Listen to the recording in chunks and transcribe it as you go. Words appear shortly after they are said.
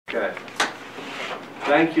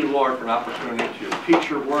thank you, Lord, for an opportunity to teach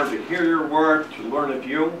your word, to hear your word, to learn of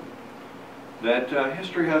you. That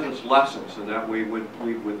history has its lessons, and that we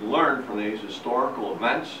would learn from these historical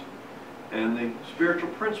events and the spiritual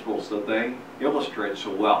principles that they illustrate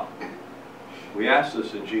so well. We ask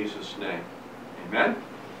this in Jesus' name. Amen?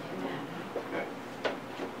 Okay.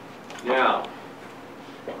 Now,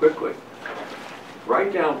 quickly,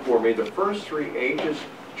 write down for me the first 3 ages,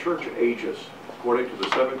 church ages, according to the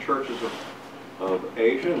 7 churches of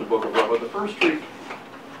Asia in the book of Revelation. The first 3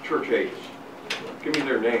 church ages. Give me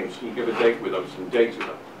their names. You give a date with them, some dates with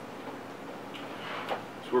them.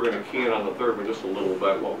 So we're going to key in on the third one just a little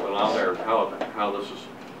bit, what went on there, and how this is,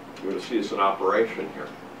 you're going to see this in operation here.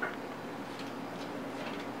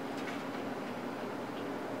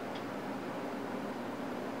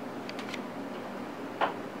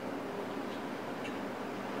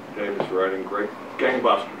 David's writing great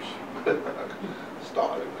gangbusters.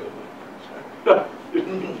 Started good.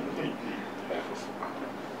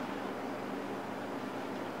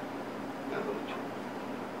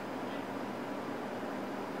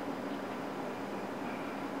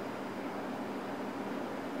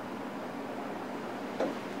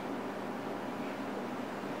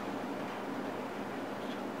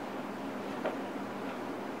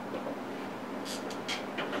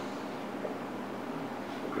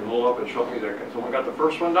 Hold up and show me there. Someone got the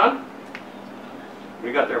first one done?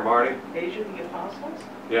 We got there, Marty. Age of the Apostles?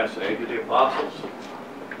 Yes, Age of the Apostles.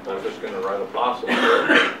 I'm just going to write Apostles.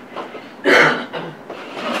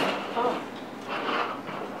 Oh.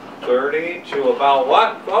 30 to about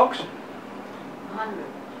what, folks? 100.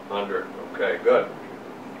 100. Okay, good.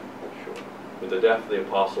 With the death of the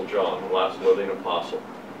Apostle John, the last living apostle.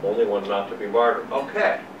 Only one not to be martyred.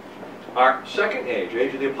 Okay. Our second age,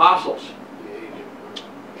 Age of the Apostles.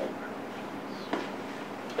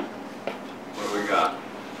 What do we got?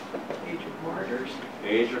 Age of Martyrs.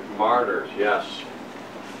 Age of Martyrs, yes.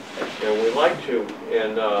 And we like to,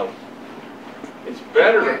 and it's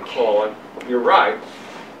better to call it, you're right,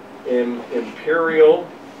 imperial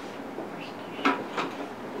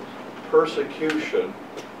persecution.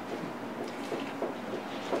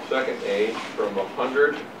 Second age from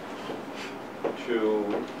 100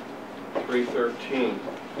 to 313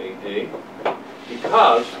 AD.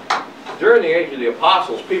 Because during the age of the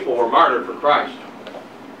apostles, people were martyred for Christ.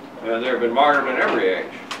 And they've been martyred in every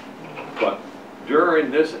age. But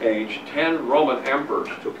during this age, 10 Roman emperors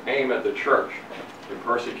took aim at the church and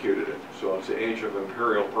persecuted it. So it's the age of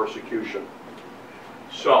imperial persecution.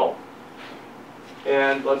 So,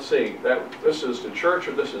 and let's see, this is the church,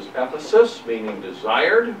 or this is Ephesus, meaning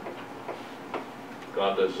desired.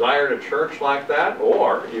 God desired a church like that,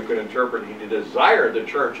 or you can interpret he desired the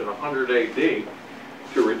church in 100 AD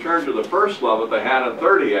to return to the first love that they had in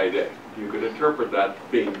 30 AD. You could interpret that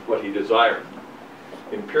being what he desired.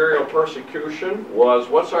 Imperial persecution was,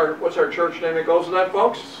 what's our church name that goes with that,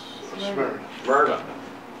 folks? Smyrna. Smyrna.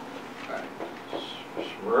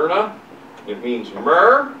 Smyrna. It means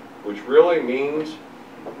myrrh, which really means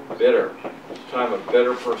bitter. It's a time of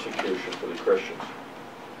bitter persecution for the Christians.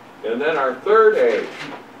 And then our third age.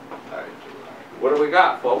 What do we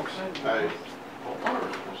got, folks?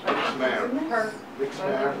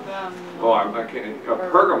 Oh, I can't.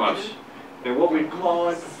 Pergamos. And what we call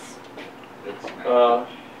it,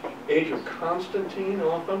 age of Constantine,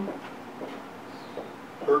 often.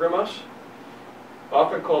 Pergamos.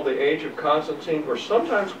 Often called the age of Constantine, or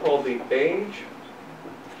sometimes called the age,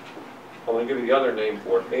 I'm going to give you the other name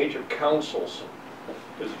for it, age of councils.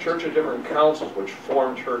 There's a church of different councils which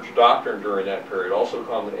formed church doctrine during that period, also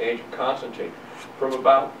called the age of Constantine, from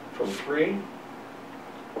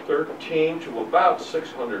 313 to about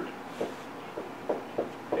 600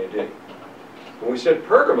 AD. When we said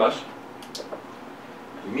Pergamos,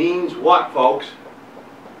 means what, folks?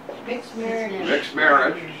 Mixed marriage. Mixed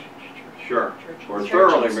marriage. Sure. Or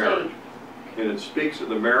thoroughly married. And it speaks of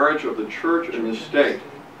the marriage of the church and the state.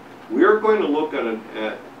 We are going to look at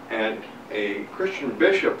a Christian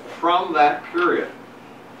bishop from that period.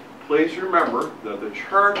 Please remember that the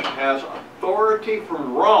church has authority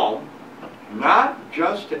from Rome, not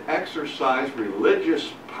just to exercise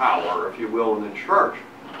religious power, if you will, in the church,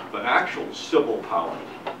 but actual civil power.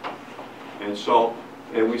 And so,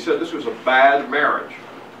 and we said this was a bad marriage.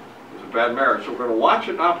 It was a bad marriage. So we're going to watch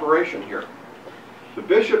it in operation here. The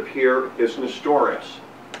bishop here is Nestorius.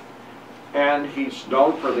 And he's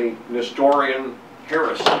known for the Nestorian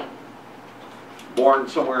heresy. Born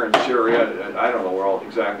somewhere in Syria, I don't know where all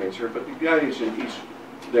exactly in Syria, but the guy he's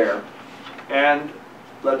there. And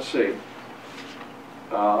let's see,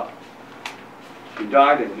 he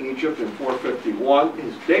died in Egypt in 451.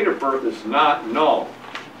 His date of birth is not known.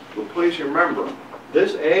 But please remember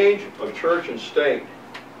this age of church and state,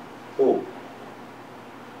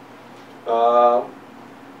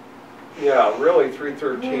 yeah, really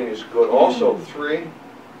 313 is good. Also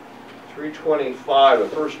 325, the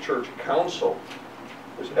first church council,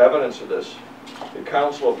 is evidence of this. The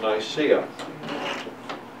Council of Nicaea.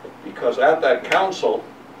 Because at that council,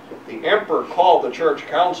 the emperor called the church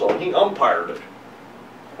council and he umpired it.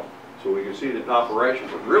 So we can see it in operation.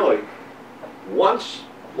 But really, once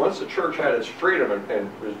the church had its freedom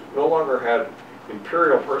and no longer had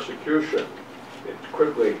imperial persecution, it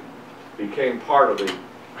quickly became part of the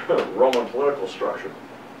Roman political structure,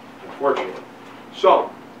 unfortunately. So,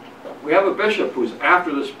 we have a bishop who's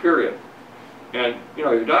after this period. And, you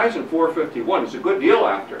know, he dies in 451. It's a good deal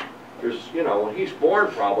after. There's, you know, when he's born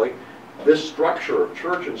probably, this structure of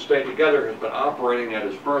church and state together has been operating at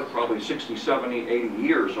his birth probably 60, 70, 80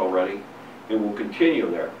 years already, and will continue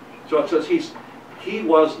there. So it says he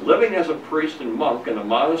was living as a priest and monk in the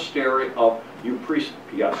monastery of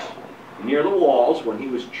Eupresias, near the walls, when he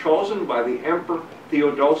was chosen by the Emperor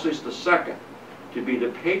Theodosius II to be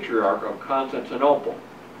the Patriarch of Constantinople.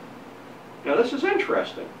 Now this is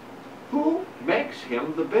interesting. Who makes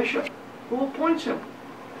him the bishop? Who appoints him?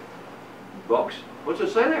 Folks, what's it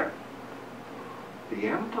say there? The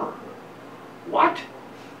emperor. What?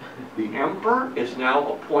 The emperor is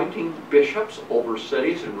now appointing bishops over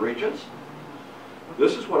cities and regions?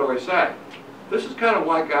 This is what do I say? This is kind of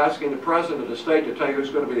like asking the president of the state to tell you who's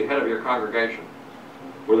going to be the head of your congregation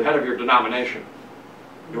or the head of your denomination.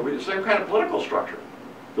 It'll be the same kind of political structure.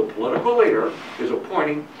 The political leader is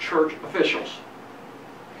appointing church officials.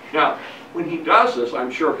 Now, when he does this,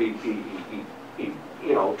 I'm sure he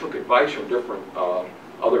you know, took advice from different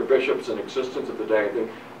other bishops in existence at the day.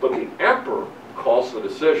 But the emperor calls the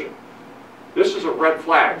decision. This is a red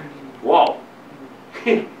flag. Whoa.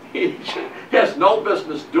 He has no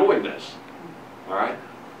business doing this. All right?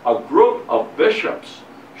 A group of bishops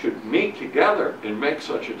should meet together and make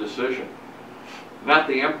such a decision, not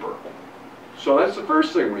the emperor. So that's the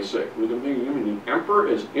first thing we see. The emperor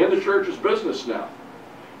is in the church's business now.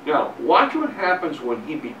 Now, watch what happens when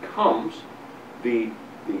he becomes the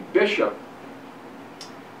bishop,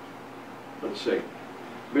 let's see,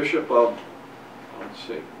 bishop of, let's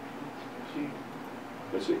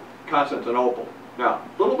see, Constantinople. Now,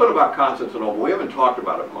 a little bit about Constantinople. We haven't talked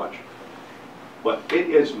about it much. But it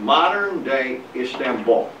is modern-day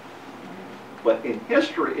Istanbul. But in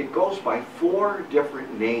history, it goes by 4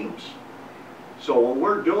 different names. So when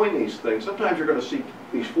we're doing these things, sometimes you're going to see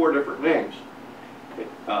these 4 different names.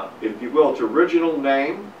 If you will, its original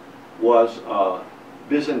name was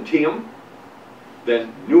Byzantium,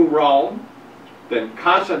 then New Rome, then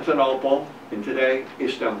Constantinople, and today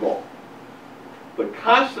Istanbul. But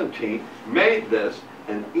Constantine made this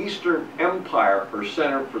an Eastern Empire, or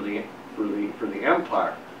center for the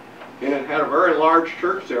empire, and it had a very large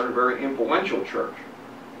church there, a very influential church.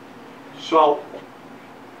 So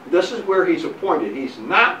this is where he's appointed. He's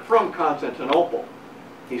not from Constantinople.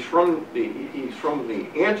 He's from the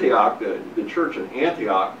Antioch, the church in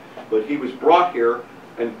Antioch, but he was brought here,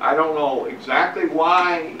 and I don't know exactly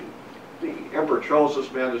why the emperor chose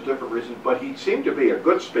this man. There's different reasons, but he seemed to be a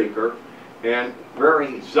good speaker and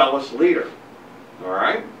very zealous leader. All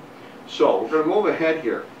right? So we're going to move ahead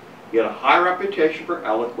here. He had a high reputation for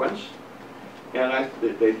eloquence, and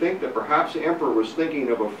they think that perhaps the emperor was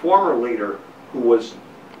thinking of a former leader who was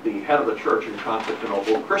the head of the church in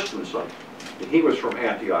Constantinople, Christensen. And he was from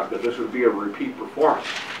Antioch, that this would be a repeat performance.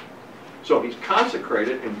 So he's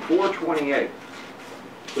consecrated in 428.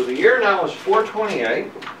 So the year now is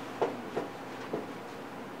 428.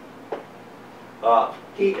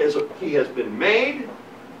 He has been made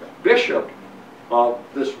bishop of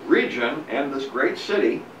this region and this great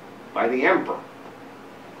city by the emperor.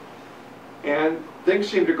 And things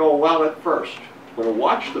seem to go well at first. We're going to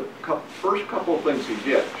watch the first couple of things he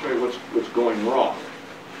did, show you what's going wrong.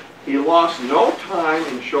 He lost no time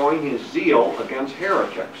in showing his zeal against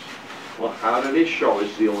heretics. Well, how did he show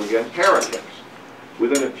his zeal against heretics?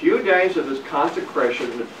 Within a few days of his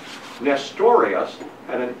consecration, Nestorius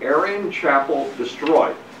had an Arian chapel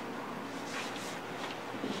destroyed.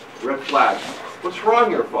 Red flag. What's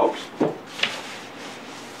wrong here, folks?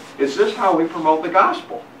 Is this how we promote the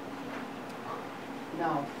gospel?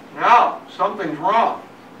 No. No, something's wrong.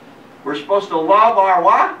 We're supposed to love our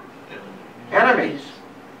what? Enemies.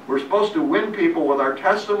 We're supposed to win people with our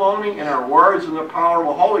testimony and our words and the power of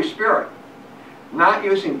the Holy Spirit. Not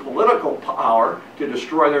using political power to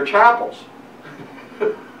destroy their chapels.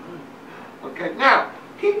 Okay, now,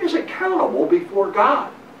 he is accountable before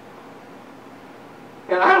God.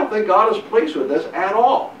 And I don't think God is pleased with this at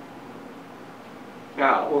all.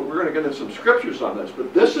 Now, we're going to get into some scriptures on this,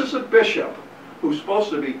 but this is a bishop who's supposed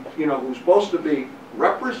to be, who's supposed to be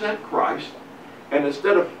represent Christ, and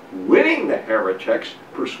instead of winning the heretics,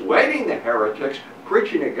 persuading the heretics,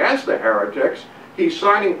 preaching against the heretics, he's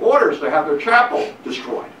signing orders to have their chapel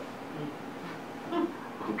destroyed.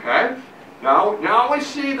 Okay? Now we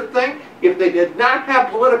see the thing. If they did not have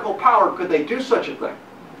political power, could they do such a thing?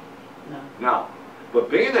 No. No. But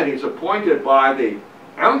being that he's appointed by the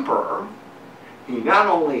emperor, he not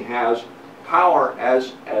only has power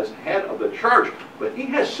as head of the church, but he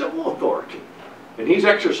has civil authority. And he's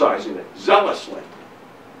exercising it zealously.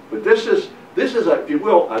 But this is if you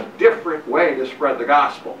will, a different way to spread the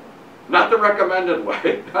gospel. Not the recommended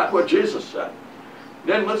way, not what Jesus said.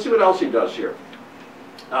 Then let's see what else he does here.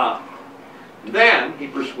 Then he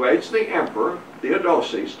persuades the emperor,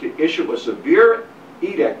 Theodosius, to issue a severe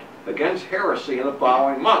edict against heresy in the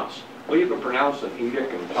following months. Well, you can pronounce an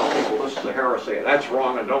edict and tell people this is a heresy, and that's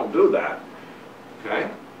wrong, and don't do that. Okay?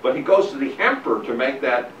 But he goes to the emperor to make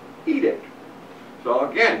that edict. So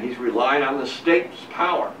again, he's relying on the state's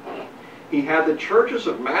power. He had the churches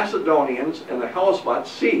of Macedonians and the Hellespots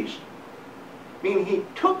seized. Meaning he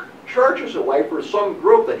took churches away for some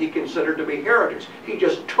group that he considered to be heretics. He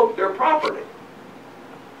just took their property.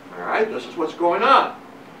 All right, this is what's going on.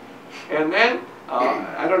 And then,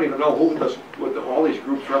 I don't even know what all these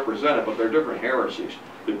groups represented, but they're different heresies.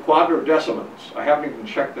 The Quadridecimans, I haven't even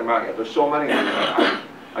checked them out yet. There's so many of them,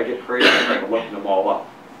 I get crazy trying to look them all up.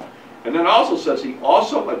 And then also says he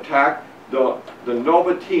also attacked the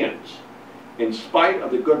Novatians in spite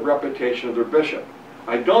of the good reputation of their bishop.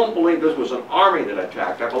 I don't believe this was an army that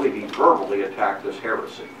attacked. I believe he verbally attacked this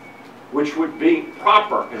heresy, which would be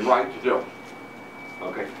proper and right to do.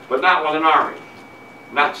 Okay, but not with an army.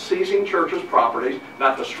 Not seizing churches' properties,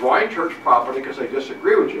 not destroying church property because they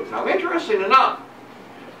disagree with you. Now, interesting enough,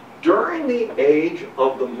 during the age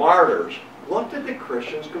of the martyrs, what did the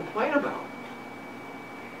Christians complain about?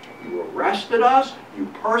 You arrested us, you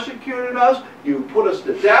persecuted us, you put us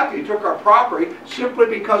to death, you took our property simply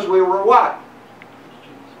because we were what?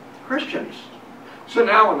 Christians. So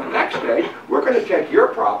now in the next age, we're going to take your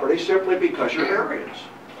property simply because you're Arians.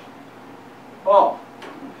 Oh,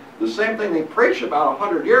 the same thing they preached about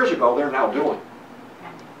 100 years ago, they're now doing.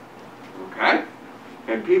 Okay?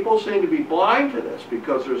 And people seem to be blind to this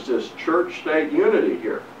because there's this church-state unity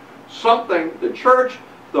here. Something, the church,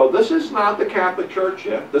 though this is not the Catholic Church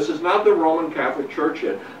yet, this is not the Roman Catholic Church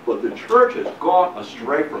yet, but the church has gone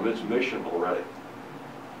astray from its mission already.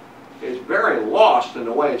 It's very lost in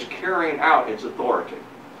the way it's carrying out its authority.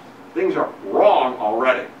 Things are wrong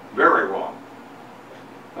already, very wrong.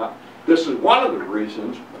 This is one of the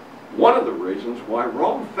reasons why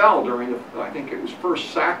Rome fell during I think it was first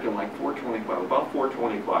sacked in like 425, about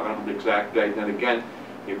 425, I don't know the exact date, and then again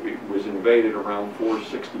it was invaded around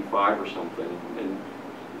 465 or something, and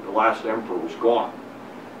the last emperor was gone.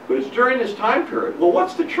 But it's during this time period. Well,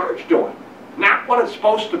 what's the church doing? Not what it's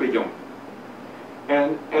supposed to be doing.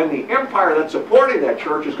 And the empire that's supporting that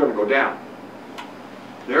church is going to go down.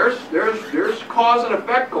 There's cause and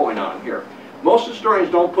effect going on here. Most historians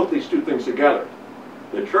don't put these two things together.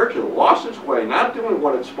 The church has lost its way, not doing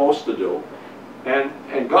what it's supposed to do,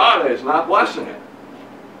 and God is not blessing it.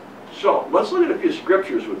 So let's look at a few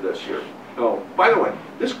scriptures with this here. Oh, by the way,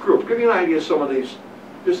 this group, give you an idea of some of these.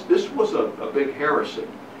 This was a big heresy,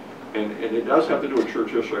 and it does have to do with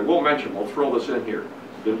church history. We'll throw this in here.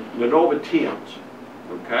 The Novatians.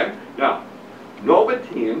 Okay? Now,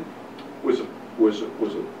 Novatian was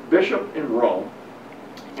a bishop in Rome,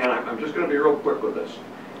 and I'm just going to be real quick with this.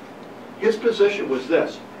 His position was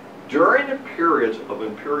this. During the periods of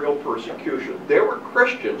imperial persecution, there were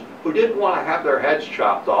Christians who didn't want to have their heads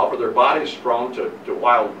chopped off or their bodies thrown to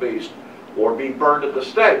wild beasts or be burned at the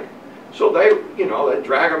stake. So they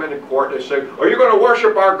drag them into court. They say, are you going to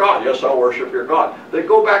worship our God? Yes, I'll worship your God. They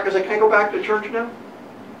go back and say, can I go back to church now?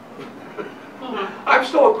 I'm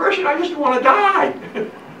still a Christian, I just want to die.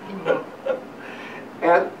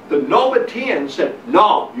 And the Novatians said,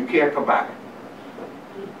 no, you can't come back.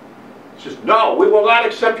 He says, no, we will not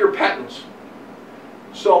accept your penance.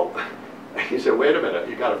 So he said, wait a minute,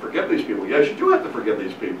 you got to forgive these people. Yes, you do have to forgive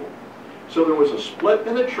these people. So there was a split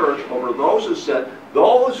in the church over those who said,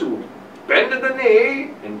 those who bended the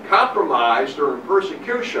knee and compromised during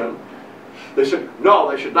persecution, they said, no,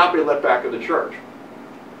 they should not be let back in the church.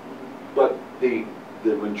 But the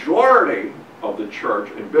majority of the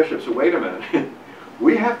church and bishops said, wait a minute,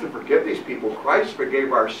 we have to forgive these people. Christ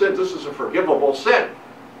forgave our sins. This is a forgivable sin.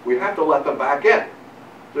 We have to let them back in.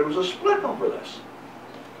 There was a split over this.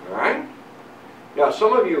 All right? Now,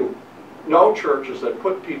 some of you know churches that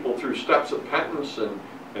put people through steps of penance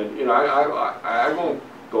And, you know, I won't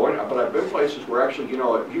go in, but I've been places where actually, you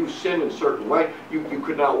know, if you sin in a certain way, you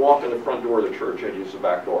could not walk in the front door of the church and use the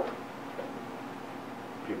back door.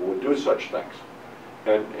 People would do such things.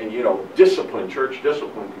 And you know, discipline, church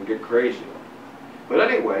discipline can get crazy. But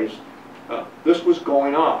anyways, this was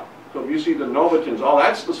going on. So if you see the Novitans, oh,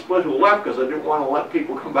 that's the split who left because they didn't want to let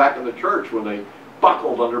people come back in the church when they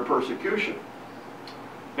buckled under persecution.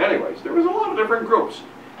 Anyways, there was a lot of different groups.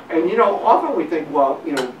 And you know, often we think, well,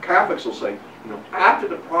 you know, Catholics will say, you know, after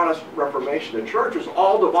the Protestant Reformation, the church was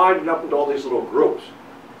all divided up into all these little groups.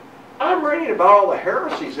 I'm reading about all the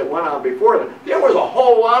heresies that went on before then. There was a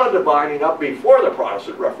whole lot of dividing up before the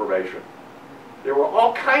Protestant Reformation. There were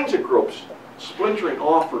all kinds of groups splintering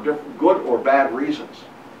off for different good or bad reasons.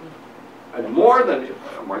 And more than,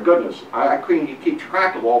 oh my goodness, I couldn't keep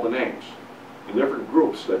track of all the names. The different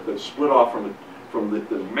groups that split off from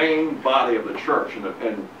the main body of the church and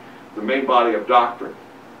the main body of doctrine.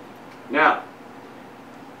 Now,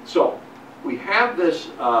 so we have this,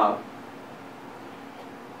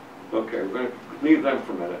 okay, we're going to leave them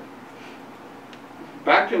for a minute.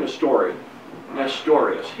 Back to Nestorius.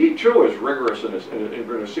 He too is rigorous in his, and we're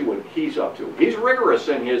going to see what he's up to. He's rigorous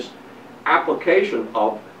in his application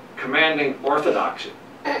of commanding orthodoxy.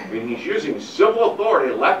 I mean, he's using civil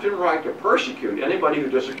authority left and right to persecute anybody who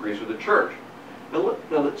disagrees with the church. Now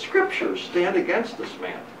the scriptures stand against this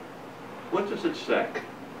man. What does it say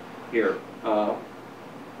here?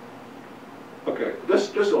 Okay, this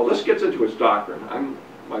gets into his doctrine.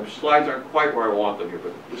 My slides aren't quite where I want them here,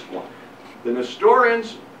 but this one. The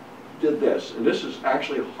Nestorians did this, and this is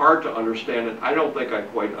actually hard to understand, and I don't think I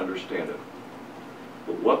quite understand it.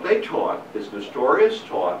 But what they taught is Nestorius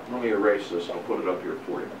taught, let me erase this, I'll put it up here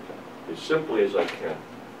for you, as simply as I can.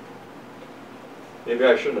 Maybe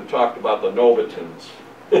I shouldn't have talked about the Novitans.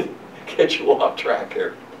 Get you off track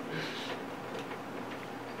here.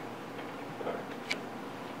 All right.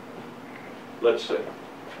 Let's see.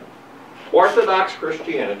 Orthodox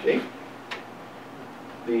Christianity,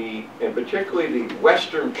 and particularly the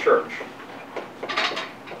Western Church.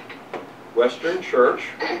 Western Church,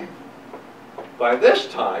 by this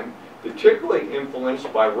time, particularly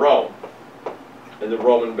influenced by Rome and the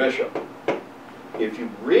Roman bishop. If you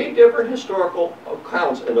read different historical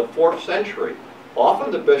accounts in the 4th century,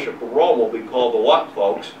 often the Bishop of Rome will be called the what,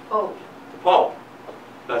 folks? Pope. The Pope.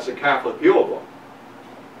 That's the Catholic view of him.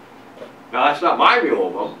 Now, that's not my view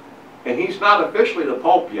of him, and he's not officially the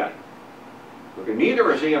Pope yet. Okay,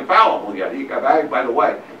 neither is he infallible yet. By the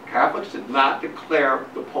way, Catholics did not declare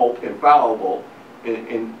the Pope infallible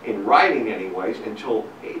in writing anyways until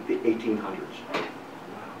the 1800s.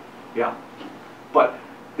 Yeah. But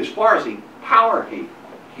as far as the power he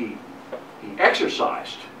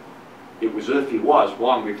exercised, it was as if he was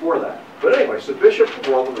long before that. But anyways, the Bishop of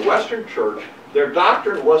Rome and the Western Church, their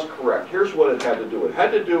doctrine was correct. Here's what it had to do. It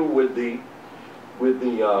had to do with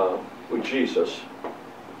Jesus,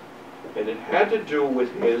 and it had to do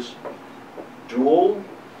with his dual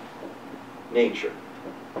nature.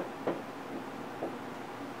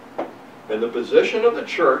 And the position of the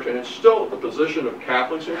church, and it's still the position of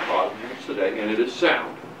Catholics and Protestants today, and it is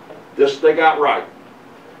sound, this they got right,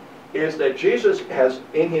 is that Jesus has,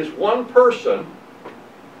 in his one person,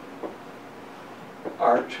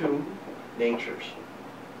 are two natures.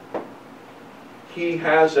 He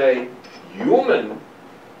has a human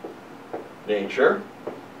nature.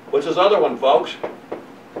 What's his other one, folks?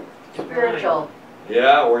 Spiritual.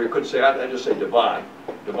 Yeah, or you could say, I just say divine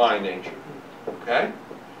nature. Okay?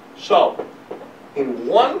 So, in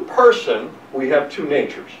one person, we have two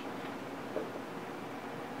natures.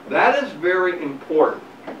 That is very important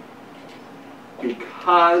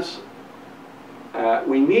because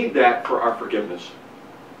we need that for our forgiveness.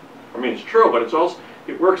 I mean, it's true, but it's also,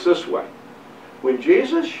 it works this way. When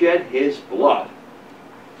Jesus shed his blood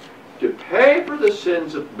to pay for the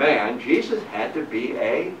sins of man, Jesus had to be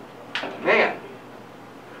a man.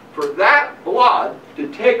 For that blood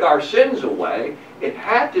to take our sins away, it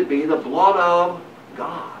had to be the blood of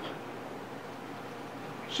God.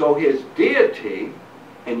 So his deity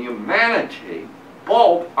and humanity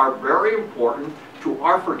both are very important to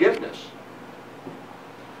our forgiveness.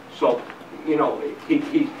 So, you know,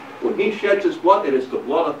 when he sheds his blood, it is the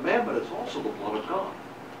blood of man, but it's also the blood of God.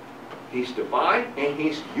 He's divine and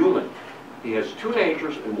he's human. He has two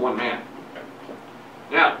natures in one man.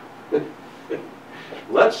 Now,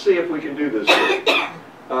 let's see if we can do this.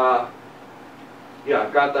 Yeah,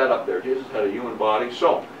 I've got that up there. Jesus had a human body.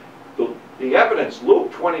 So, the evidence,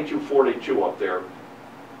 Luke 22:42 up there,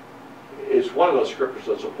 is one of those scriptures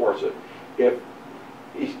that supports it. If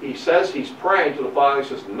he says he's praying to the Father, he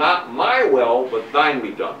says, not my will, but thine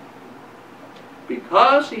be done.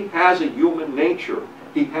 because he has a human nature,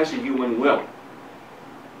 he has a human will.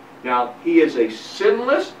 Now, he is a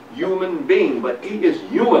sinless human being, but he is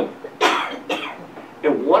human.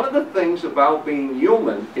 And one of the things about being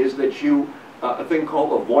human is that you, a thing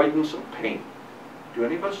called avoidance of pain. Do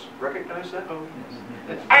any of us recognize that? Oh,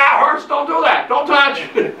 yes. Ah, hurts, don't do that, don't touch.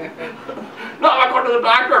 No, I went to the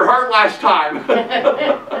doctor, it hurt last time.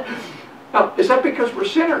 Now, is that because we're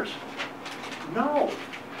sinners? No.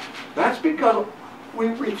 That's because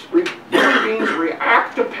human beings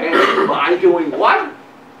react to pain by doing what?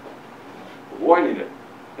 Avoiding it.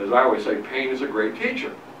 As I always say, pain is a great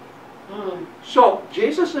teacher. So,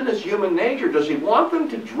 Jesus in his human nature, does he want them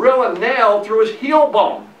to drill a nail through his heel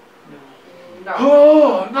bone? No.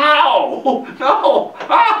 Oh, no! No!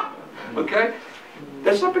 Ah! Okay?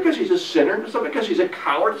 That's not because he's a sinner. That's not because he's a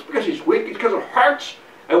coward. It's because he's weak. It's because it hurts.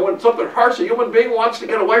 And when something hurts, a human being wants to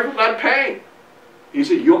get away from that pain.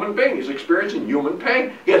 He's a human being. He's experiencing human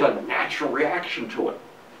pain. He has a natural reaction to it.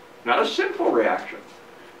 Not a sinful reaction.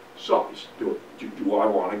 So, do I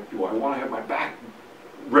want to have my back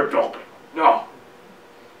ripped open? No.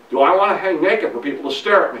 Do I want to hang naked for people to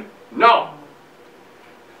stare at me? No.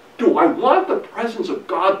 Do I want the presence of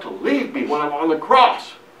God to leave me when I'm on the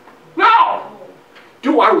cross? No.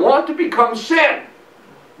 Do I want to become sin?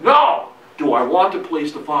 No. Do I want to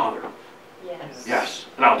please the Father? Yes. Yes,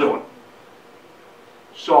 and I'll do it.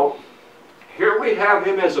 So, here we have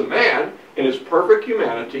him as a man in his perfect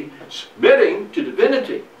humanity, submitting to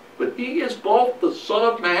divinity. But he is both the Son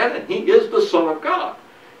of Man and he is the Son of God.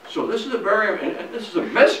 So this is and this is a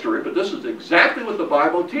mystery, but this is exactly what the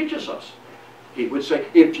Bible teaches us. He would say,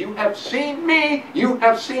 if you have seen me, you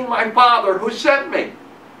have seen my Father who sent me.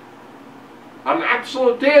 I'm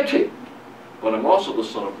absolute deity, but I'm also the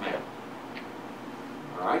Son of Man.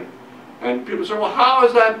 All right? And people say, well, how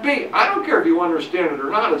is that be? I don't care if you understand it or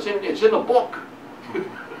not. It's in the book.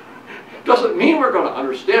 Doesn't mean we're going to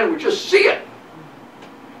understand it. We just see it.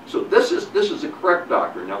 So this is the correct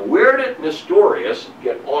doctrine. Now, where did Nestorius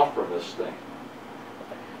get off from this thing?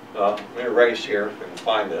 Let me erase here if I can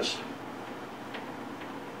find this.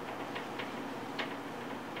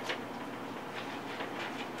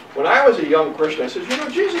 When I was a young Christian, I said, you know,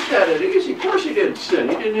 Jesus had it easy. Of course he didn't sin.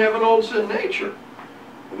 He didn't have an old sin nature.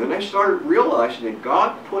 And then I started realizing that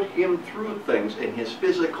God put him through things in his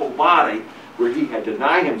physical body where he had to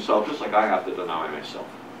deny himself just like I have to deny myself.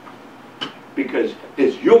 Because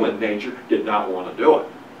his human nature did not want to do it.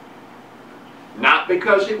 Not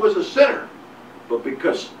because he was a sinner, but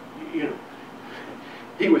because, you know,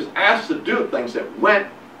 he was asked to do things that went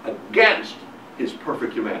against his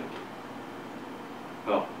perfect humanity.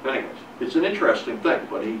 Well, anyways, it's an interesting thing,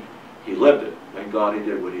 but he lived it. Thank God he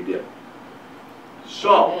did what he did.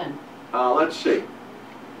 So, let's see.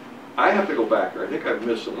 I have to go back here. I think I've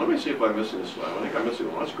missed some. Let me see if I'm missing this slide. I think I'm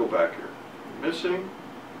missing one. Let's go back here. Missing.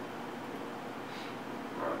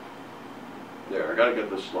 All right. There, I got to get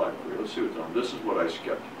this slide for you. Let's see what's on. This is what I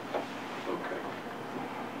skipped. Okay.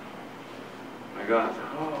 I got,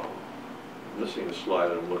 I'm missing a slide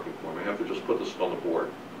that I'm looking for. I have to just put this on the board.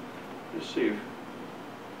 Just see if.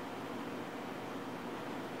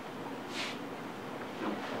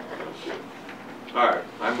 Let's see. All right,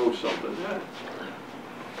 I moved something. Yeah.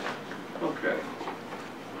 Okay.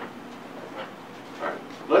 All right,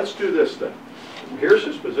 let's do this then. Here's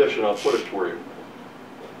his position. I'll put it for you.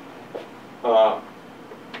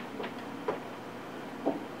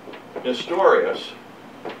 Nestorius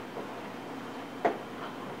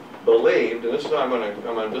believed, and this is I'm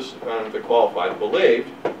going to qualify. Believed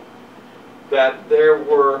that there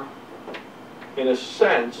were, in a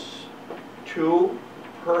sense, two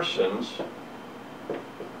persons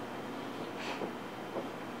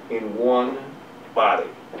in one body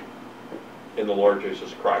in the Lord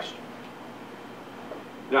Jesus Christ.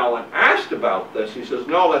 Now, when asked about this, he says,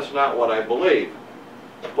 no, that's not what I believe.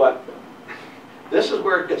 But this is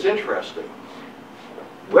where it gets interesting.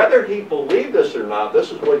 Whether he believed this or not,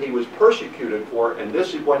 this is what he was persecuted for, and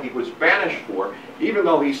this is what he was banished for, even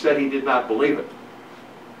though he said he did not believe it.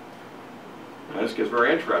 Now, this gets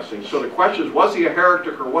very interesting. So the question is, was he a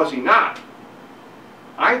heretic or was he not?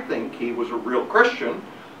 I think he was a real Christian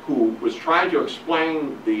who was trying to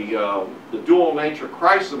explain the dual nature of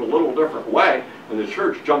Christ in a little different way, and the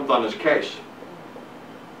church jumped on his case.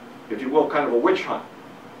 If you will, kind of a witch hunt.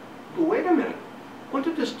 But wait a minute. What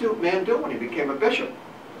did this man do when he became a bishop?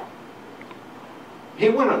 He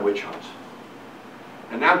went on witch hunts.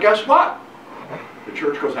 And now guess what? The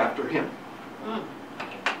church goes after him.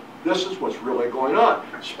 This is what's really going on.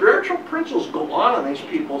 Spiritual principles go on in these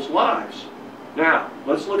people's lives. Now,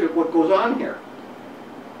 let's look at what goes on here.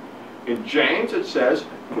 In James it says,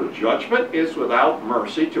 "For judgment is without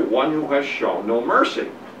mercy to one who has shown no mercy."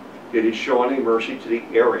 Did he show any mercy to the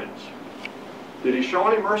Arians? Did he show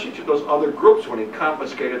any mercy to those other groups when he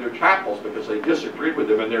confiscated their chapels because they disagreed with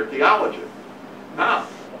him in their theology? No.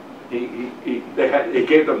 He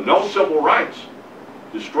gave them no civil rights,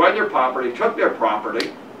 destroyed their property, took their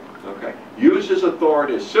property, okay, used his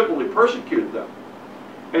authority to civilly persecute them.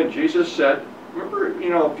 And Jesus said, remember, you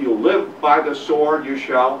know, if you live by the sword, you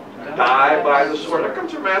shall die by the sword. That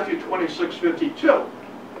comes from Matthew 26:52.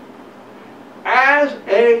 As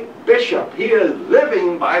a bishop, he is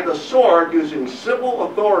living by the sword, using civil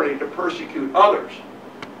authority to persecute others.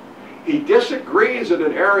 He disagrees in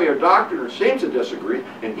an area of doctrine, or seems to disagree,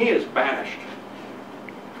 and he is banished.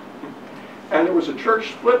 And there was a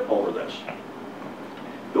church split over this.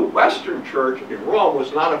 The Western church in Rome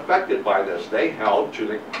was not affected by this. They held to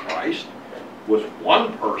that Christ was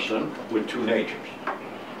one person with two natures.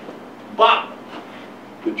 But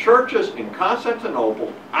the churches in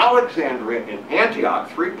Constantinople, Alexandria, and Antioch,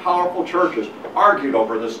 three powerful churches, argued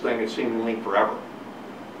over this thing seemingly forever.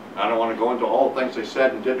 I don't want to go into all the things they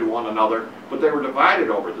said and did to one another, but they were divided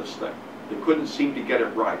over this thing. They couldn't seem to get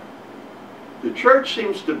it right. The church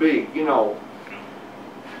seems to be, you know,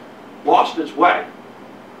 lost its way,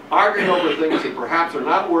 arguing over things that perhaps are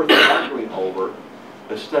not worth arguing over,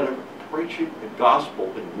 instead of preaching the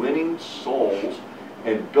gospel and winning souls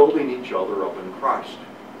and building each other up in Christ.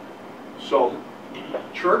 So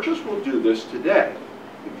churches will do this today.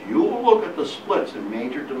 If you will look at the splits in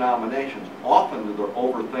major denominations, often they're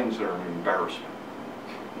over things that are an embarrassment.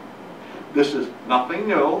 This is nothing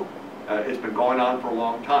new. It's been going on for a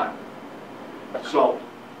long time. So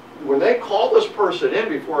when they call this person in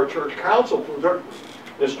before a church council, the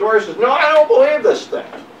historian says, no, I don't believe this thing.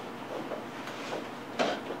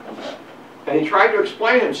 And he tried to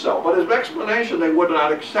explain himself, but his explanation they would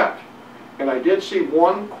not accept. And I did see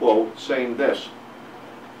one quote saying this: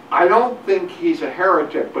 I don't think he's a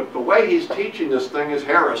heretic, but the way he's teaching this thing is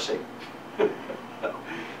heresy.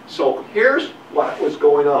 So here's what was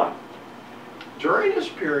going on. During this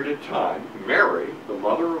period of time, Mary, the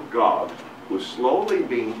Mother of God, was slowly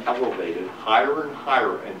being elevated higher and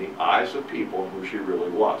higher in the eyes of people who she really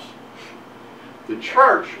was. The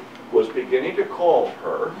church was beginning to call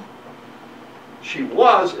her. She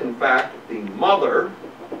was, in fact, the mother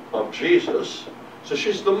of Jesus, so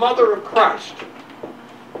she's the mother of Christ.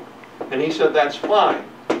 And he said that's fine.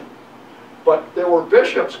 But there were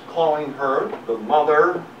bishops calling her the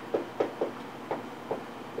mother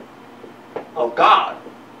of God.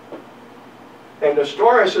 And the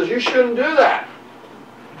story says you shouldn't do that.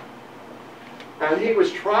 And he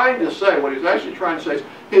was trying to say, what he's actually trying to say is,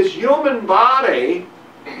 his human body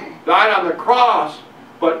died on the cross,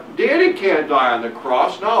 but deity can't die on the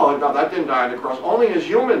cross. No, that didn't die on the cross. Only his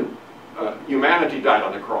humanity died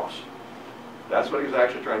on the cross. That's what he's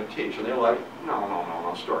actually trying to teach. And they're like,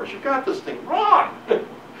 no, Stories, you got this thing wrong.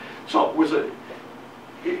 So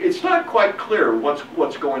it's not quite clear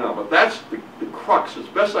what's going on, but that's the crux. As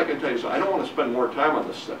best I can tell you, so I don't want to spend more time on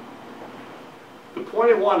this thing. The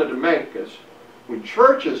point I wanted to make is, when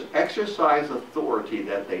churches exercise authority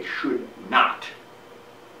that they should not,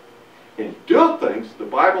 and do things the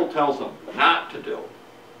Bible tells them not to do,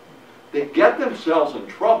 they get themselves in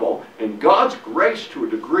trouble, and God's grace to a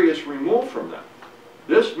degree is removed from them.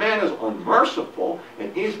 This man is unmerciful,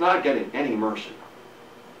 and he's not getting any mercy.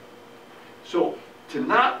 So, to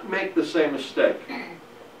not make the same mistake,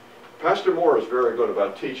 Pastor Moore is very good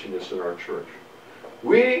about teaching this in our church.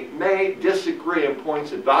 We may disagree in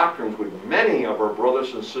points of doctrines with many of our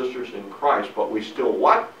brothers and sisters in Christ, but we still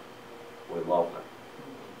what? We love them.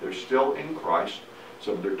 They're still in Christ.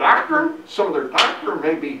 Some of their doctrine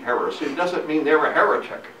may be heresy. It doesn't mean they're a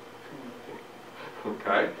heretic.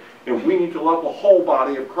 Okay? And we need to love the whole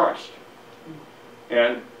body of Christ.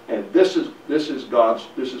 And this is God's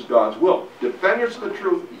will. Defenders of the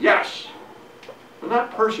truth, yes. But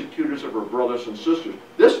not persecutors of our brothers and sisters.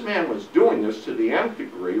 This man was doing this to the nth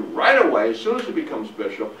degree right away as soon as he becomes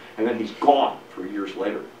bishop, and then he's gone 3 years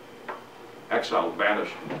later. Exiled,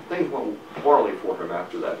 banished. Things went poorly for him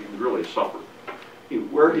after that. He really suffered. He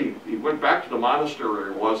went back to the monastery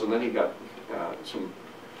where he was, and then he got some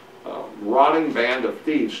rotting band of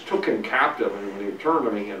thieves took him captive, and when he returned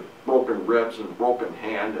him, he had broken ribs and broken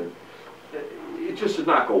hand, and it just did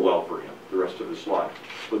not go well for him the rest of his life.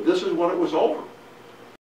 But this is when it was over.